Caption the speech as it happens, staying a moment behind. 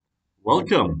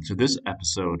Welcome to this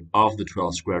episode of the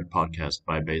 12 Squared podcast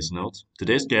by BaseNote.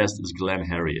 Today's guest is Glenn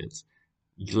Herriott.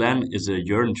 Glenn is a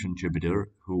Yearn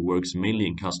contributor who works mainly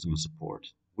in customer support.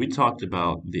 We talked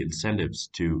about the incentives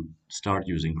to start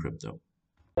using crypto.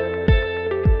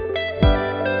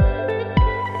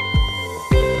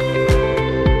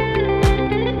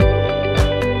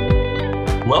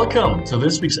 Welcome to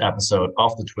this week's episode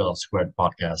of the 12 Squared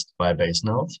podcast by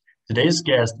BaseNote. Today's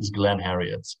guest is Glenn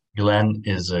Herriott. Glenn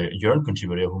is a Yearn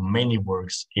contributor who mainly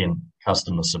works in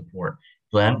customer support.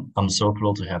 Glenn, I'm so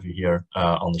thrilled to have you here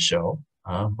on the show.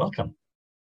 Welcome.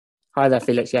 Hi there,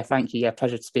 Felix. Yeah, thank you. Yeah,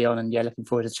 pleasure to be on, and yeah, looking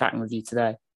forward to chatting with you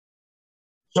today.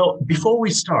 So before we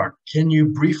start, can you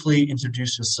briefly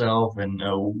introduce yourself and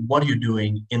what are you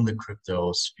doing in the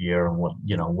crypto sphere and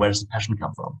where does the passion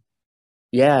come from?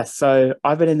 Yeah, so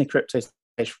I've been in the crypto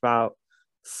space for about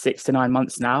 6 to 9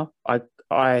 months now.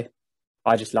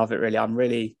 I just love it really. I'm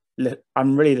really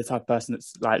the type of person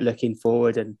that's like looking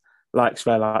forward and likes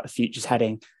where like the future's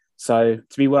heading. So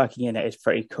to be working in it is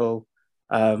pretty cool.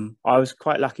 I was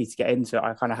quite lucky to get into it.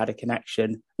 I kind of had a connection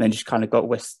and then just kind of got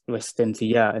whisked into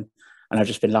Yearn, and I've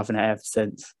just been loving it ever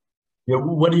since. Yeah,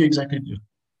 what do you exactly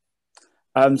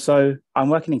do? So I'm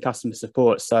working in customer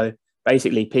support. So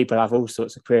basically, people have all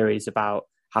sorts of queries about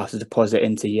how to deposit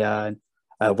into Yearn,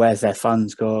 where's their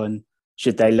funds gone,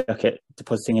 should they look at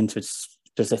depositing into a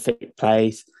specific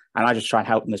place, and I just try and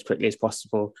help them as quickly as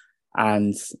possible.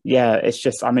 And yeah, it's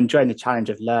just I'm enjoying the challenge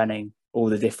of learning all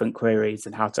the different queries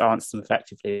and how to answer them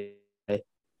effectively.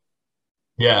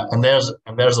 Yeah, and there's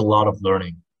a lot of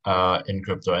learning in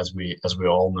crypto as we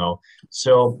all know.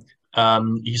 So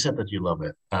you said that you love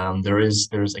it.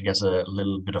 There's I guess a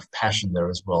little bit of passion there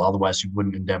as well. Otherwise, you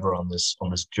wouldn't endeavor on this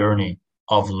journey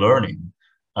of learning.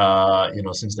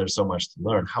 Since there's so much to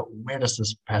learn, where does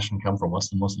this passion come from? What's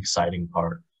the most exciting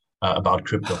part about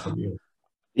crypto for you?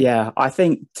 Yeah, I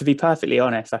think to be perfectly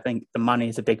honest, I think the money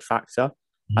is a big factor.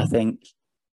 I Mhm. think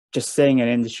just seeing an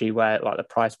industry where like the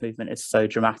price movement is so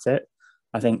dramatic.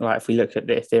 I think like if we look at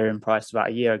the Ethereum price about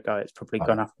a year ago, it's probably Right.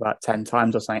 gone up about 10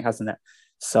 times or something, hasn't it?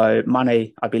 So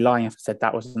money, I'd be lying if I said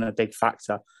that wasn't a big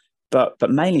factor. But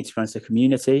mainly to be honest, the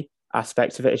community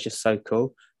aspect of it is just so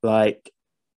cool. Like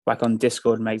on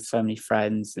Discord, made so many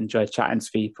friends, enjoy chatting to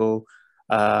people.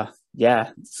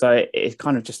 Yeah, so it's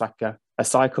kind of just like a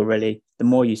cycle really. The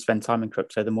more you spend time in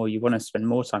crypto, the more you want to spend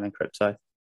more time in crypto.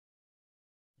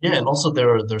 Yeah, and also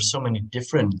there's so many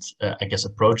different, I guess,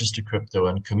 approaches to crypto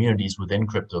and communities within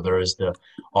crypto. There is the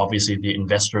obviously the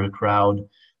investor crowd,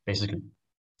 basically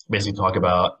basically talk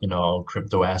about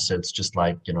crypto assets just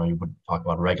like you would talk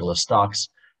about regular stocks,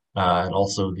 and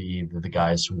also the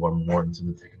guys who are more into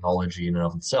the technology in and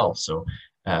of itself. So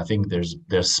I think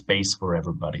there's space for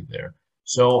everybody there.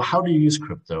 So how do you use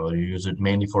crypto? Do you use it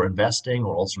mainly for investing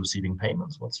or also receiving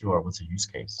payments? What's your use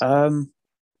case? Um,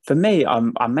 for me,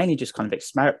 I'm mainly just kind of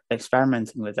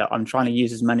experimenting with it. I'm trying to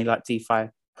use as many like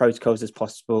DeFi protocols as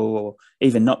possible, or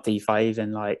even not DeFi.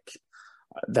 Even like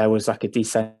there was like a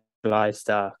decentralized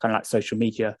kind of like social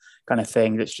media kind of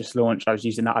thing that's just launched. I was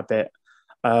using that a bit.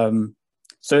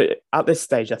 So at this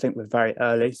stage, I think we're very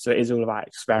early, so it is all about Yeah.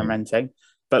 experimenting.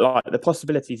 But like the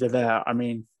possibilities are there. I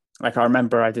mean, like I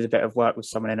remember I did a bit of work with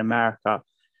someone in America,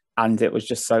 and it was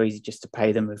just so easy just to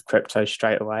pay them with crypto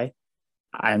straight away,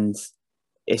 and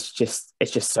it's just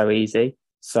so easy.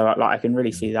 So like I can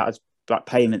really see that as like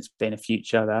payments being a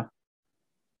future there.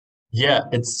 Yeah,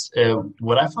 it's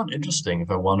what I found interesting if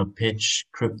I want to pitch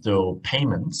crypto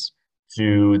payments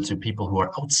to people who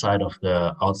are outside of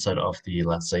the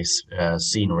let's say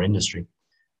scene or industry.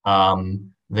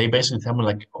 They basically tell me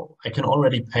like, oh, I can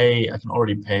already pay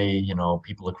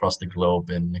people across the globe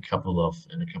in a couple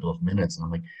of minutes, and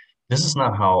I'm like, this is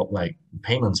not how like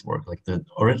payments work. Like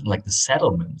the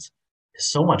settlement is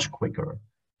so much quicker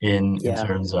in Yeah,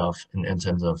 terms of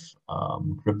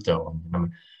crypto. I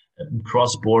mean,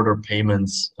 cross-border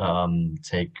payments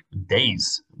take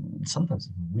days, sometimes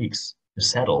even weeks to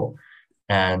settle,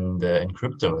 and in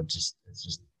crypto, it's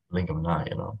just blink of an eye.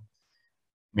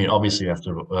 I mean, obviously, you have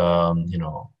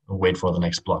to wait for the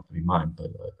next block to be mined,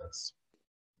 but that's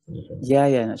the difference. yeah,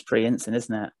 and it's pretty instant,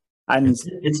 isn't it? And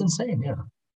It's insane, yeah.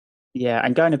 yeah,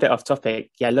 and going a bit off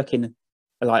topic, yeah, looking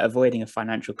like avoiding a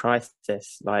financial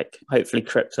crisis, like hopefully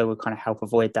crypto will kind of help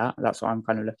avoid that. That's what I'm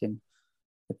kind of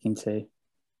looking to.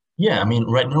 Yeah, I mean,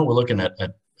 right now we're looking at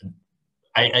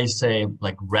I say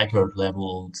like record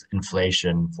leveled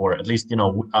inflation for at least,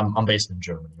 I'm based in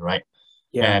Germany, right?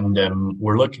 Yeah, And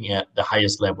we're looking at the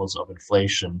highest levels of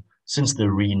inflation since the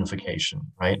reunification,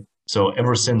 right? So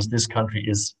ever since this country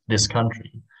is this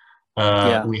country,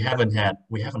 yeah, we haven't had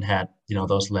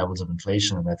those levels of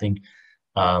inflation, and I think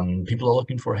People are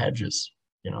looking for hedges.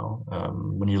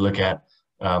 When you look at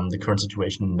the current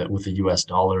situation that with the US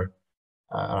dollar,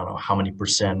 I don't know how many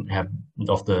percent have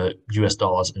of the US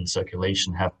dollars in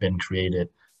circulation have been created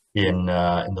in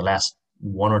the last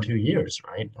 1 or 2 years,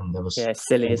 right? And there Yeah, was it's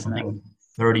silly, I isn't it? think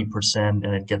 30%,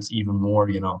 and it gets even more.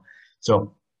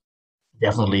 So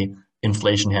definitely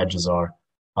inflation hedges are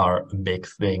a big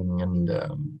thing, and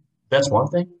that's one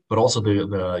thing. But also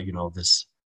this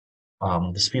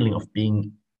feeling of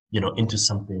being into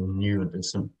something new and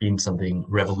being something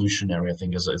revolutionary, I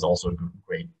think is also a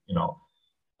great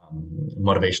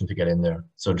motivation to get in there.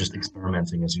 So just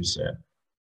experimenting, as you said.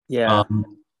 Yeah.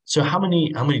 So how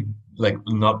many like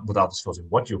not without disclosing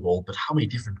what you hold, but how many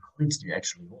different coins do you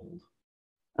actually hold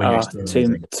when you're Too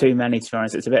experimenting? too many to be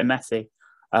honest. It's a bit messy.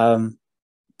 Um,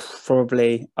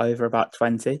 Probably over about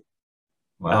 20.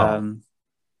 Wow. Um,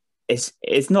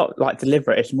 it's not like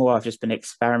deliberate. It's more I've just been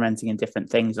experimenting in different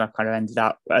things, and I've kind of ended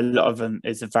up. A lot of them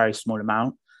is a very small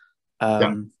amount. Yeah.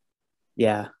 Um,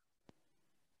 yeah.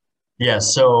 Yeah.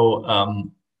 So What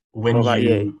when about you?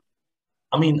 you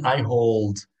I mean, I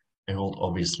hold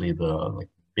obviously the like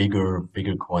bigger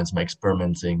coins. My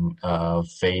experimenting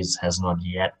phase has not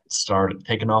yet started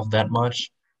taking off that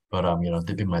much, but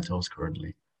dipping my toes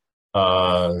currently.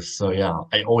 So yeah,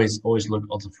 I always look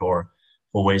also for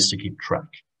ways to keep track,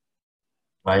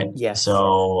 right? Yes.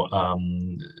 So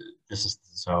this is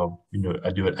so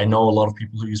I do it. I know a lot of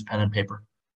people who use pen and paper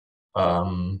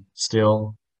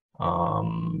still,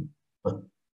 um, but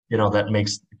that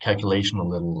makes the calculation a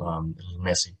little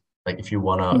messy. Like if you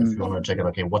Mm, wanna check out,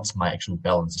 okay, what's my actual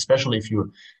balance, especially if you're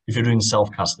doing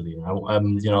self custody,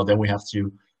 then we have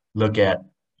to look at,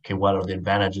 okay, what are the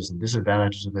advantages and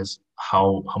disadvantages of this?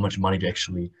 How much money to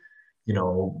actually you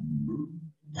know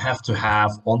have to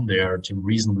have on there to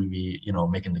reasonably be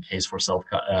making the case for self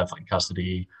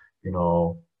custody, you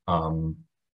know, um,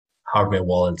 hardware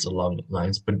wallets along the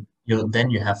lines. But then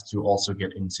you have to also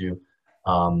get into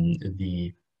um,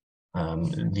 the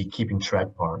the keeping track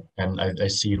part, and I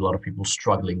see a lot of people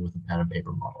struggling with the pen and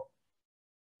paper model.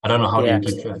 I don't know, how do you yeah.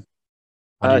 keep track?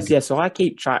 How do you So keep? yeah, so I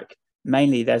keep track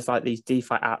mainly. There's like these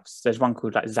DeFi apps. There's one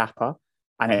called like Zapper,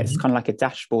 and it's Mhm. kind of like a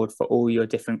dashboard for all your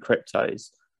different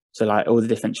cryptos. So like all the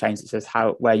different chains, it says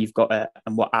how where you've got it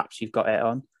and what apps you've got it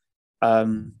on.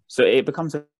 So it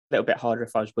becomes a little bit harder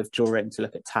if I was withdrawing to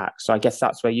look at tax. So I guess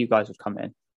that's where you guys would come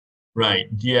in. Right.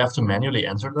 Do you have to manually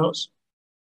enter those?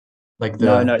 Like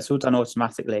No, the no, it's all done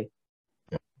automatically.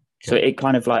 So okay. it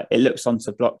kind of like it looks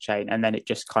onto blockchain and then it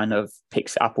just kind of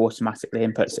picks it up automatically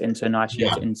and puts it into a nice Yeah.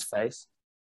 user interface.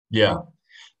 Yeah.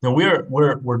 No,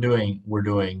 we're doing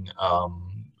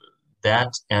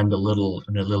that and a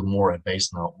little more at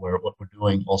base now. Where what we're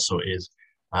doing also is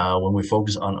when we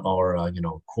focus on our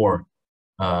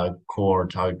core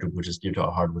target group, which is dear to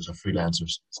our heart, which are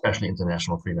freelancers, especially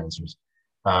international freelancers.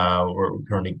 We're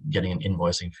currently getting an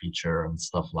invoicing feature and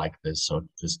stuff like this. So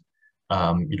just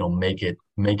make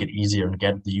it easier and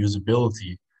get the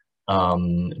usability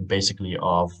basically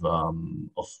of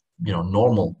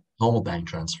normal bank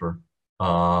transfer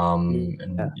and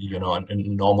Yeah.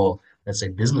 and normal, let's say,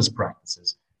 business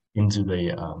practices into the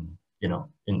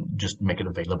in just make it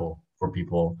available for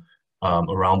people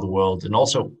around the world. And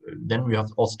also then we have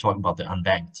to also talk about the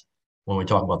unbanked when we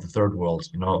talk about the third world,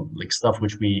 like stuff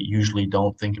which we usually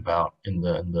don't think about in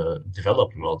the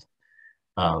developed world.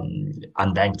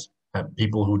 Unbanked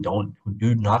people who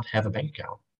do not have a bank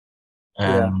account.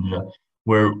 Yeah. And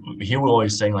we're here we're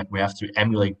always saying like we have to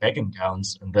emulate bank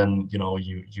accounts, and then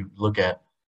you look at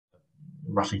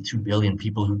roughly 2 billion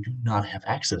people who do not have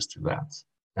access to that.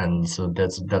 And so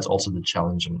that's also the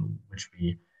challenge in which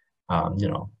we um, you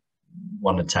know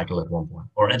want to tackle at one point,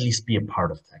 or at least be a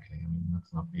part of tackling. I mean,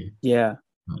 let's not be Yeah.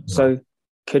 you know So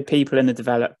could people in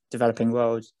the developing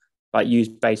world like use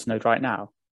base node right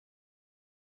now?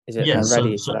 Is it yeah. kind of so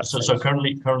ready to so that so so stage?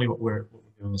 currently what we're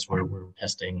doing is we're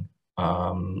testing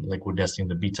like we're testing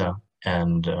the beta,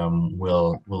 and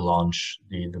we'll launch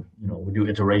the we do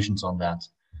iterations on that,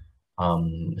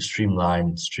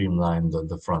 streamline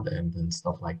the front end and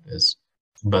stuff like this.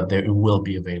 But there it will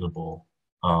be available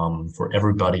for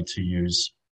everybody to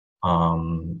use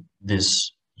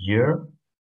this year,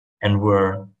 and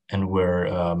we're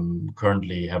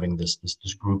currently having this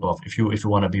group of, if you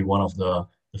want to be one of the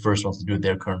first ones to do it,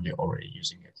 they're currently already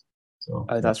using it. So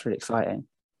Oh, yeah. that's really exciting.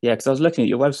 Yeah, because I was looking at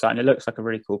your website and it looks like a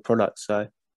really cool product. So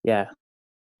yeah,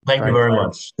 Thank you great. very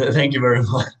much. Thank you very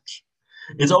much.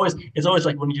 It's always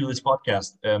like when you do this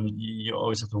podcast, you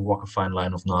always have to walk a fine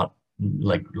line of not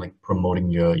like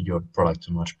promoting your product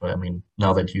too much. But I mean,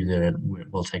 now that you did it,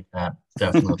 we'll take that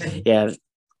definitely. Yeah,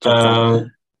 job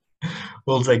done. Uh,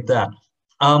 we'll take that.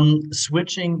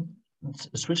 Switching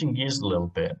switching gears a little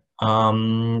bit.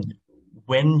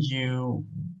 When you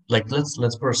like, let's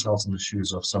put ourselves in the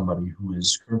shoes of somebody who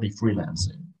is currently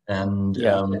freelancing and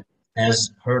Yeah.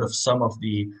 has heard of some of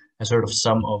the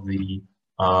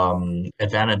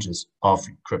advantages of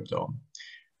crypto.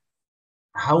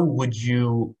 How would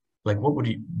you like? What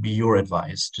would be your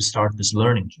advice to start this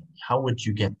learning journey? How would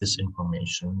you get this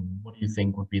information? What do you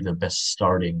think would be the best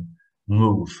starting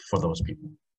move for those people?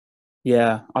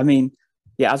 Yeah, I mean,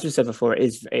 yeah, as we said before,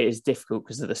 it is difficult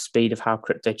because of the speed of how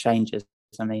crypto changes.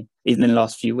 I mean, even in the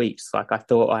last few weeks, like I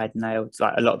thought I had nailed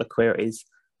like a lot of the queries,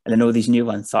 and then all these new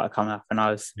ones started coming up, and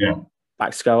I was Yeah,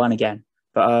 back to go on again.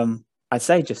 But I'd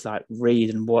say just like read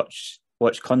and watch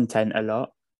content a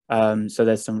lot. So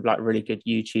there's some like really good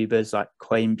YouTubers like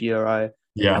Coin Bureau, and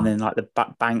yeah. then like the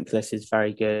Bankless is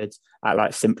very good at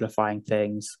like simplifying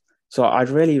things. So I'd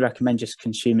really recommend just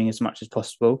consuming as much as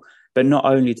possible, but not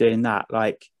only doing that,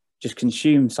 like just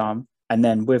consume some, and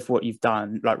then with what you've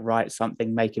done, like write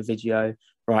something, make a video,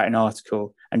 write an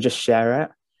article, and just share it.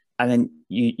 And then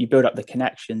you build up the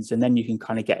connections, and then you can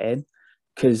kind of get in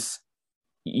because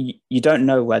you don't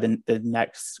know where the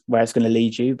next where it's going to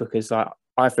lead you because like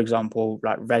I for example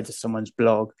like read someone's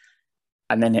blog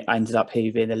and then it ended up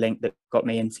here being the link that got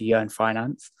me into Yearn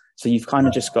Finance, so you've kind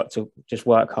of just got to just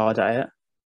work hard at it.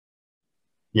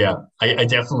 Yeah, I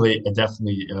definitely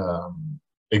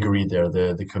agree there.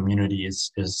 The community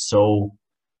is so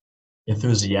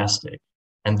enthusiastic,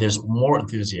 and there's more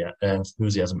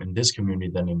enthusiasm in this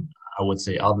community than in, I would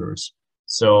say, others.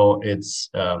 So it's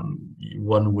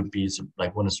one would be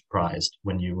like one is surprised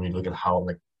when you look at how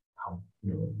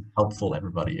helpful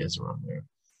everybody is around there.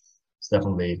 It's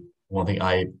definitely one thing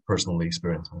I personally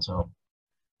experienced myself.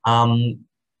 Um,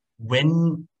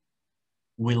 when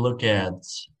we look at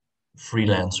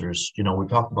freelancers, we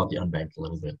talked about the unbanked a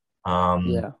little bit. Um,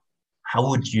 Yeah. how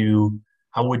would you,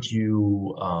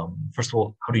 first of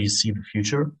all, how do you see the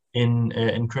future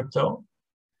in crypto?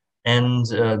 And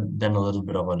then a little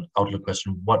bit of an outlook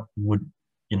question. What would,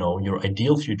 your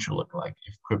ideal future look like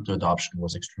if crypto adoption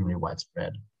was extremely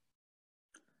widespread?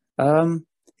 um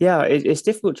yeah, it's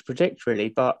difficult to predict really,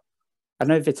 but I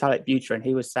know Vitalik Buterin,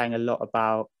 he was saying a lot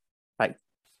about like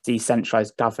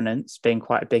decentralized governance being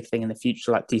quite a big thing in the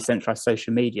future, like decentralized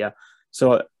social media.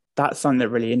 So that's something that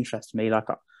really interests me. Like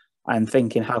I'm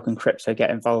thinking, how can crypto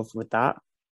get involved with that?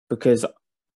 Because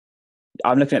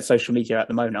I'm looking at social media at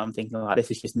the moment. I'm thinking like this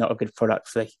is just not a good product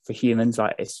for humans.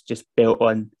 Like it's just built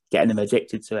on getting them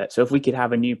addicted to it. So if we could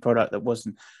have a new product that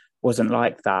wasn't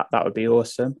like that, that would be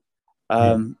awesome.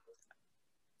 Yeah, Um,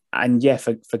 and yeah,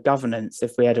 for governance,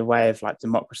 if we had a way of like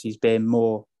democracies being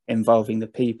more involving the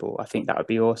people, I think that would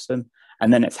be awesome.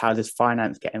 And then it's how does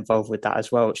finance get involved with that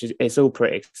as well, which is it's all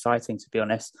pretty exciting to be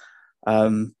honest.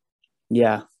 Um,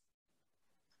 yeah,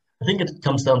 I think it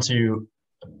comes down to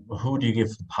who do you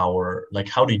give the power? Like,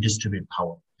 how do you distribute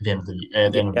power at the end of the yeah,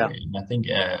 day? And I think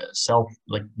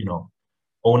like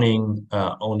owning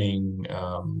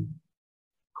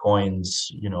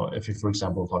coins. If you, for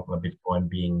example, talk about Bitcoin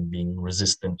being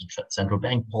resistant to central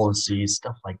bank policies,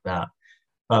 stuff like that.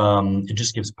 It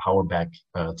just gives power back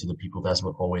to the people. That's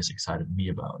what always excited me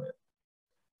about it.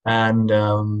 And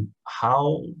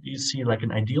how do you see like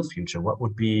an ideal future? What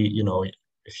would be,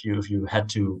 if you have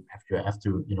to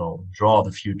draw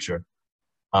the future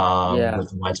yeah.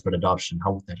 with widespread adoption,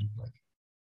 how would that look like?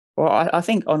 Well, I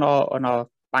think on our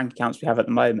bank accounts we have at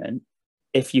the moment,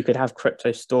 if you could have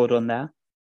crypto stored on there,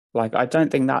 like I don't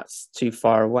think that's too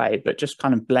far away, but just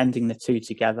kind of blending the two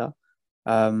together.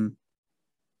 Um,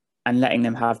 and letting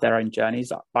them have their own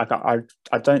journeys. Like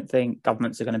I don't think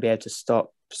governments are going to be able to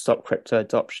stop crypto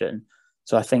adoption.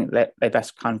 So I think that they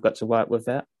best kind of got to work with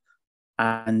it.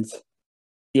 And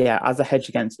yeah, as a hedge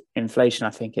against inflation, I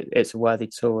think it's a worthy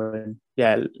tool. And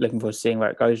yeah, looking forward to seeing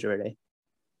where it goes. Really.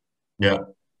 Yeah,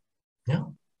 yeah.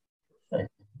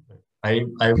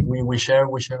 We share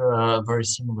a very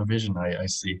similar vision. I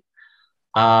see.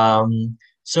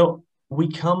 So we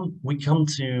come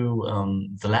to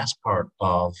the last part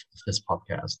of this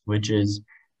podcast, which is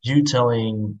you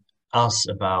telling us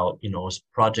about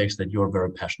projects that you're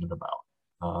very passionate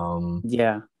about,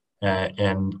 Yeah.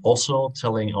 and also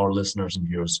telling our listeners and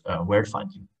viewers where to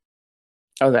find you.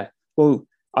 Okay. Well,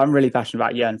 I'm really passionate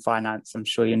about Yearn Finance. I'm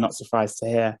sure you're not surprised to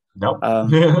hear.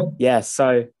 No. Yeah.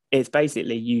 So it's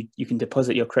basically you can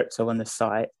deposit your crypto on the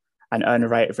site and earn a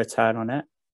rate of return on it.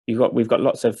 We've got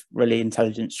lots of really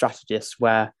intelligent strategists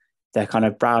where they're kind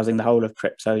of browsing the whole of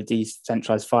crypto,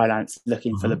 decentralized finance,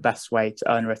 looking for the Hmm. best way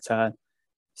to earn a return.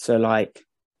 So like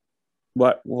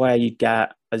where you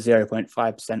get a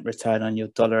 0.5% return on your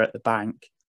dollar at the bank,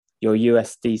 your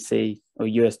USDC or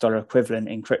US dollar equivalent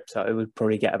in crypto, it would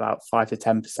probably get about 5 to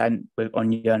 10%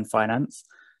 on Yearn Finance.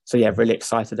 So yeah, really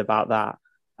excited about that.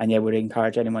 And yeah, would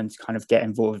encourage anyone to kind of get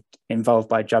involved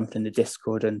by jumping in the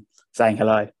Discord and saying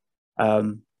hello.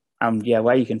 And yeah,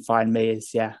 where you can find me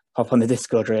is hop on the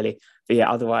Discord really. But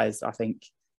yeah, otherwise I think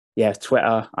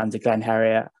Twitter under Glenn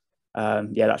Herriott.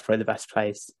 That's probably the best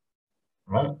place.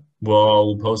 Right.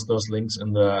 Well, we'll post those links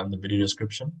in the video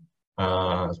description,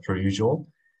 as per usual.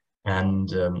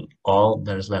 And all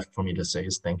that is left for me to say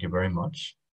is thank you very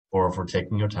much for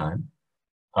taking your time.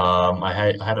 I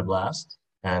had a blast,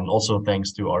 and also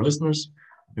thanks to our listeners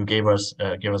who gave us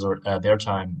their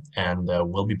time. And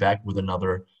we'll be back with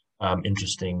another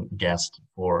interesting guest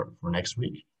for next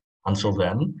week. Until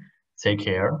then, take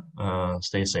care,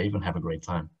 stay safe, and have a great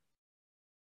time.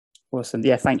 Awesome.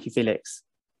 Yeah, thank you, Felix.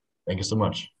 Thank you so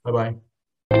much. Bye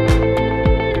bye.